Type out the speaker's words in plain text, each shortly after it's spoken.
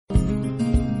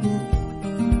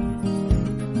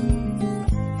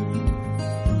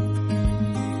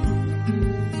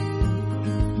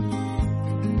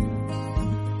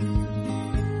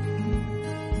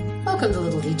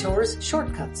Chores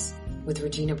Shortcuts with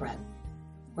Regina Brett,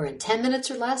 where in 10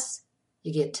 minutes or less,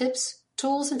 you get tips,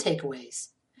 tools, and takeaways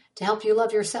to help you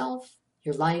love yourself,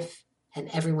 your life, and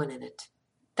everyone in it.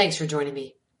 Thanks for joining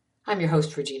me. I'm your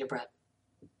host, Regina Brett.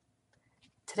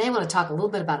 Today I want to talk a little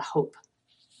bit about hope.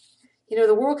 You know,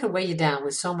 the world can weigh you down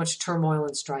with so much turmoil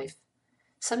and strife.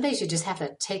 Some days you just have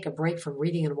to take a break from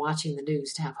reading and watching the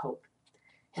news to have hope.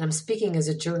 And I'm speaking as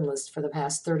a journalist for the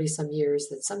past 30-some years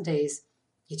that some days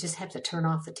you just have to turn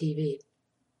off the TV.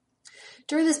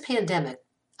 During this pandemic,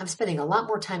 I'm spending a lot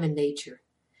more time in nature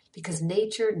because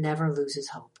nature never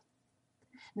loses hope.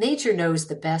 Nature knows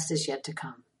the best is yet to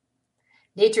come.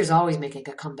 Nature's always making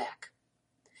a comeback.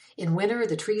 In winter,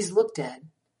 the trees look dead,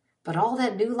 but all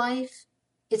that new life,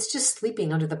 it's just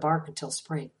sleeping under the bark until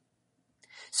spring.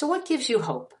 So what gives you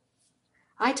hope?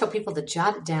 I tell people to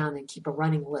jot it down and keep a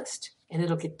running list, and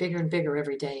it'll get bigger and bigger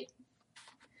every day.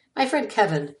 My friend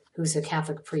Kevin, who's a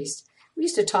Catholic priest, we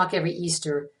used to talk every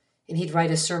Easter, and he'd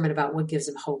write a sermon about what gives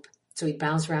him hope. So he'd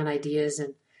bounce around ideas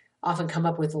and often come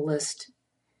up with a list.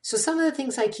 So some of the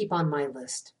things I keep on my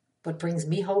list. What brings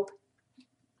me hope?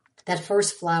 That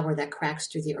first flower that cracks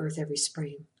through the earth every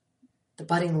spring. The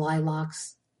budding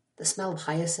lilacs. The smell of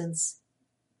hyacinths.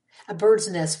 A bird's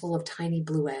nest full of tiny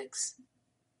blue eggs.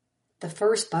 The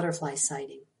first butterfly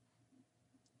sighting.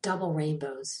 Double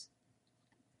rainbows.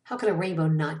 How can a rainbow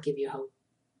not give you hope?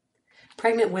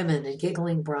 Pregnant women and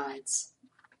giggling brides.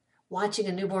 Watching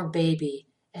a newborn baby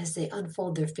as they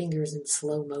unfold their fingers in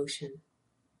slow motion.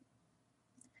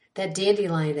 That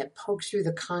dandelion that pokes through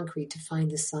the concrete to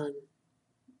find the sun.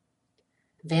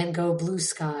 Van Gogh blue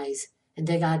skies and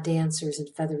Degas dancers in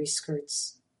feathery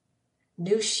skirts.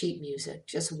 New sheet music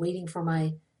just waiting for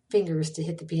my fingers to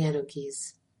hit the piano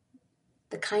keys.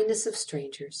 The kindness of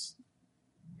strangers.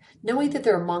 Knowing that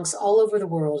there are monks all over the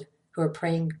world who are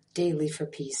praying daily for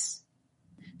peace.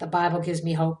 The Bible gives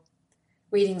me hope.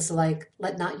 Readings like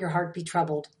Let Not Your Heart Be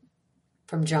Troubled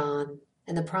from John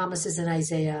and the promises in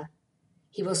Isaiah.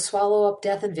 He will swallow up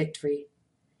death and victory,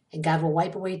 and God will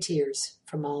wipe away tears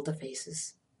from all the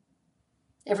faces.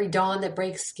 Every dawn that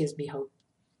breaks gives me hope.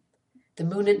 The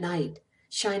moon at night,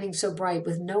 shining so bright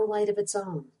with no light of its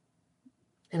own.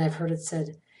 And I've heard it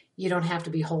said, you don't have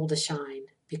to behold to shine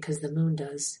because the moon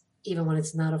does, even when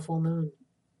it's not a full moon.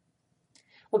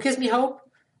 What gives me hope?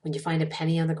 When you find a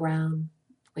penny on the ground,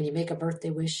 when you make a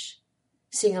birthday wish,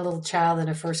 seeing a little child in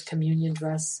a first communion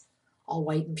dress, all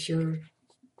white and pure.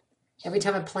 Every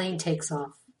time a plane takes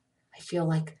off, I feel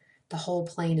like the whole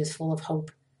plane is full of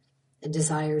hope and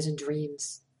desires and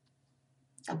dreams.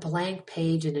 A blank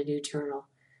page in a new journal.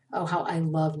 Oh, how I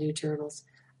love new journals.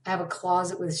 I have a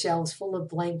closet with shelves full of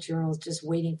blank journals just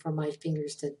waiting for my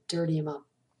fingers to dirty them up.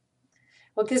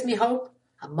 What gives me hope?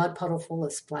 A mud puddle full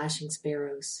of splashing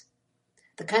sparrows.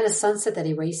 The kind of sunset that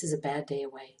erases a bad day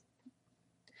away.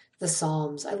 The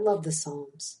Psalms. I love the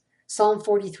Psalms. Psalm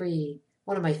 43,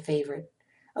 one of my favorite.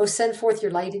 Oh, send forth your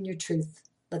light and your truth.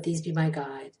 Let these be my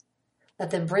guide.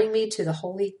 Let them bring me to the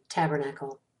holy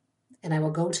tabernacle, and I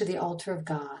will go to the altar of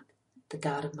God, the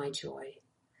God of my joy.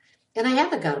 And I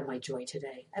have a God of my joy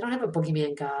today. I don't have a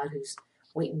boogeyman God who's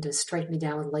waiting to strike me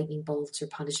down with lightning bolts or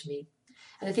punish me.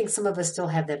 And I think some of us still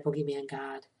have that boogeyman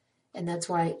God, and that's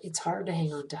why it's hard to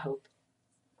hang on to hope.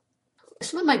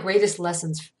 Some of my greatest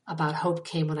lessons about hope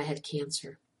came when I had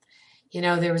cancer. You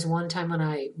know, there was one time when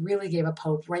I really gave up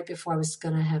hope right before I was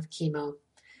going to have chemo.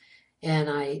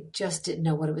 And I just didn't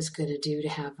know what it was going to do to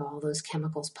have all those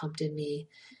chemicals pumped in me.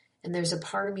 And there's a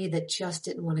part of me that just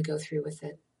didn't want to go through with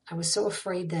it. I was so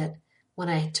afraid that when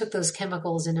I took those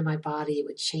chemicals into my body, it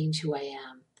would change who I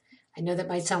am. I know that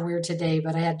might sound weird today,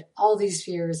 but I had all these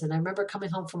fears. And I remember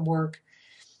coming home from work.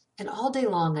 And all day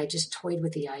long, I just toyed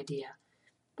with the idea.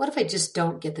 What if I just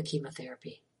don't get the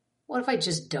chemotherapy? What if I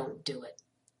just don't do it?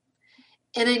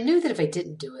 And I knew that if I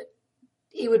didn't do it,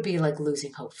 it would be like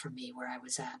losing hope for me where I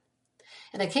was at.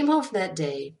 And I came home from that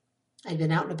day. I'd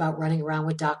been out and about running around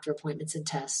with doctor appointments and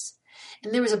tests.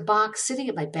 And there was a box sitting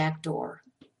at my back door.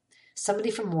 Somebody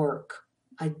from work,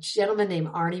 a gentleman named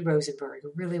Arnie Rosenberg, a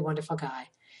really wonderful guy.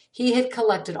 He had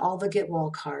collected all the Get Well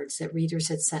cards that readers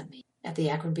had sent me at the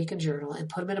Akron Beacon Journal and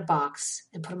put them in a box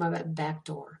and put them on my back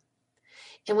door.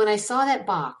 And when I saw that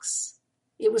box,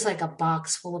 it was like a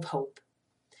box full of hope.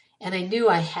 And I knew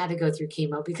I had to go through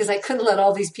chemo because I couldn't let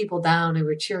all these people down who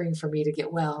were cheering for me to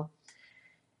get well.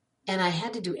 And I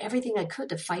had to do everything I could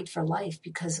to fight for life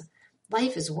because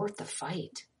life is worth the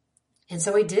fight. And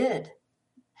so I did.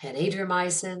 I had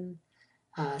adriamycin,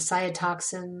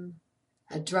 cytoxin,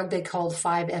 a drug they called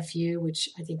 5-FU, which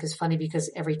I think is funny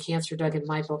because every cancer drug in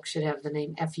my book should have the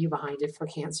name FU behind it for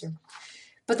cancer.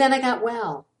 But then I got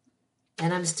well.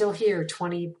 And I'm still here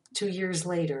 22 years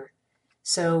later.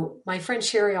 So my friend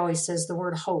Sherry always says the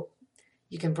word hope,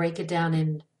 you can break it down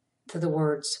into the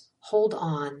words, hold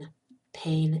on,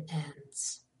 pain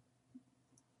ends.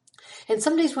 And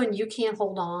some days when you can't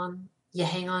hold on, you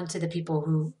hang on to the people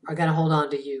who are going to hold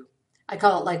on to you. I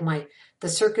call it like the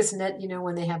circus net,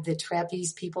 when they have the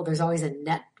trapeze people, there's always a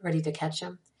net ready to catch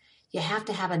them. You have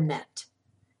to have a net.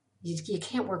 You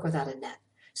can't work without a net.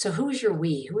 So who is your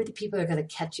we? Who are the people that are going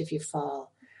to catch you if you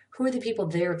fall? Who are the people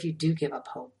there if you do give up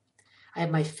hope? I have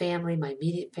my family, my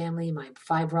immediate family, my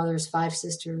 5 brothers, 5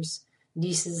 sisters,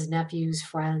 nieces, nephews,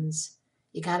 friends.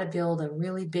 You got to build a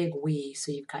really big we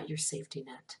so you've got your safety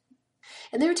net.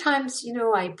 And there are times,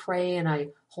 I pray and I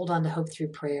hold on to hope through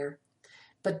prayer.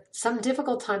 But some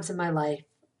difficult times in my life,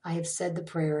 I have said the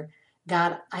prayer,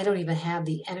 God, I don't even have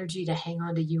the energy to hang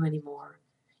on to you anymore.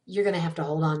 You're going to have to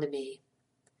hold on to me.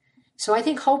 So I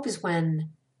think hope is when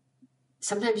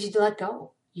sometimes you let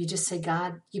go. You just say,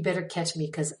 God, you better catch me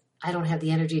because I don't have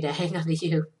the energy to hang on to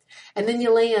you. And then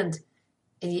you land,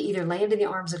 and you either land in the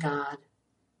arms of God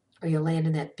or you land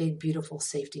in that big, beautiful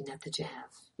safety net that you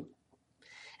have.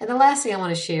 And the last thing I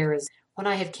want to share is when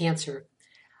I had cancer,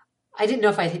 I didn't know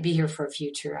if I'd be here for a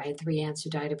future. I had 3 aunts who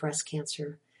died of breast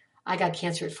cancer. I got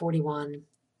cancer at 41.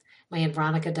 My Aunt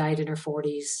Veronica died in her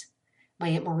 40s. My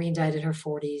Aunt Maureen died in her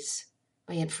 40s.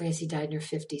 My Aunt Francie died in her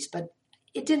 50s. But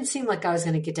it didn't seem like I was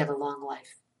going to get to have a long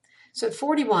life. So at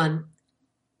 41,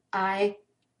 I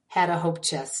had a hope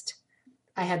chest.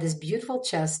 I had this beautiful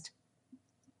chest,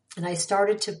 and I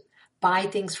started to buy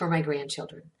things for my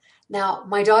grandchildren. Now,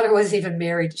 my daughter wasn't even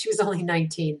married. She was only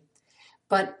 19.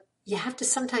 But you have to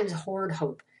sometimes hoard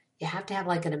hope. You have to have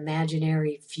like an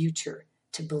imaginary future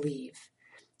to believe.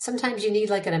 Sometimes you need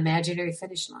like an imaginary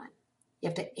finish line. You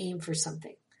have to aim for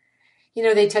something.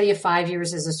 They tell you 5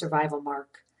 years is a survival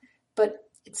mark, but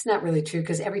it's not really true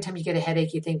because every time you get a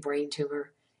headache, you think brain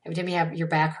tumor. Every time you have your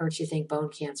back hurts, you think bone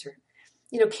cancer.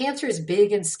 Cancer is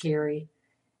big and scary,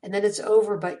 and then it's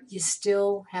over, but you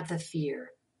still have the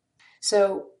fear.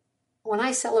 So when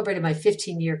I celebrated my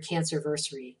 15-year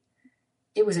cancerversary,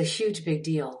 it was a huge, big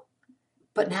deal.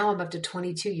 But now I'm up to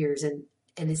 22 years, and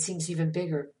it seems even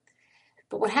bigger.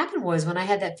 But what happened was when I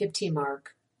had that 15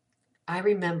 mark, I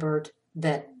remembered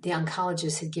that the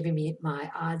oncologist had given me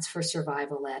my odds for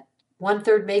survival at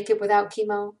 1/3 make it without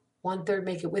chemo, 1/3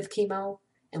 make it with chemo,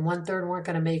 and 1/3 weren't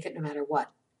going to make it no matter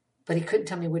what. But he couldn't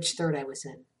tell me which third I was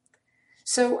in.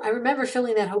 So I remember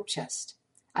filling that hope chest.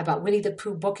 I bought Winnie the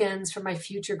Pooh bookends for my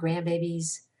future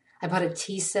grandbabies. I bought a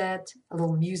tea set, a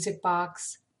little music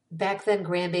box. Back then,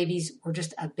 grandbabies were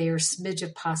just a bare smidge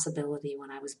of possibility when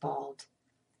I was bald.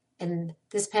 And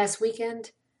this past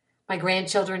weekend, my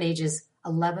grandchildren, ages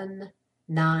 11,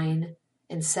 9,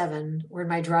 and 7, were in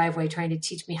my driveway trying to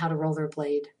teach me how to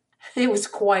rollerblade. It was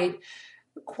quite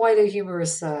a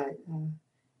humorous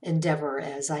endeavor,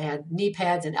 as I had knee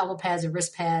pads and elbow pads and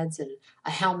wrist pads and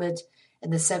a helmet.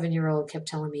 And the 7-year-old kept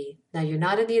telling me, now you're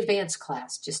not in the advanced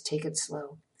class, just take it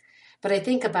slow. But I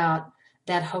think about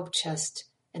that hope chest,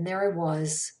 and there I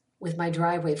was with my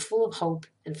driveway full of hope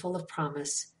and full of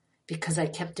promise because I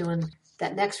kept doing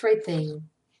that next right thing.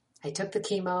 I took the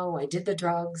chemo, I did the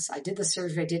drugs, I did the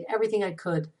surgery, I did everything I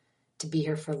could to be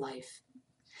here for life.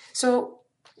 So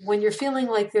when you're feeling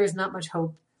like there's not much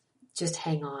hope, just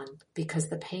hang on because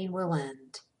the pain will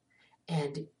end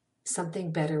and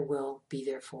something better will be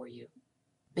there for you.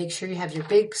 Make sure you have your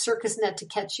big circus net to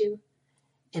catch you.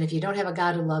 And if you don't have a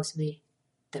God who loves me,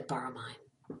 then borrow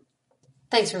mine.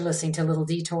 Thanks for listening to Little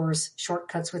Detours,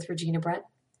 Shortcuts with Regina Brett.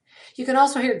 You can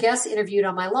also hear guests interviewed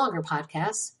on my longer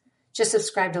podcasts. Just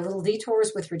subscribe to Little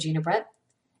Detours with Regina Brett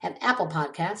at Apple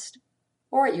Podcast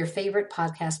or at your favorite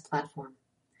podcast platform.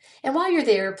 And while you're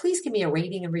there, please give me a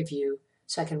rating and review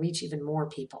so I can reach even more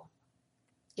people.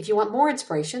 If you want more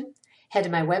inspiration, head to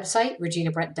my website,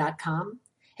 reginabrett.com.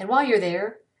 And while you're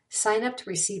there, sign up to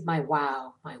receive my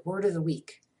WOW, my Word of the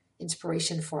Week,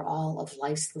 inspiration for all of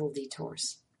life's little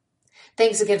detours.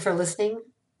 Thanks again for listening.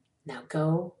 Now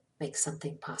go make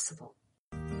something possible.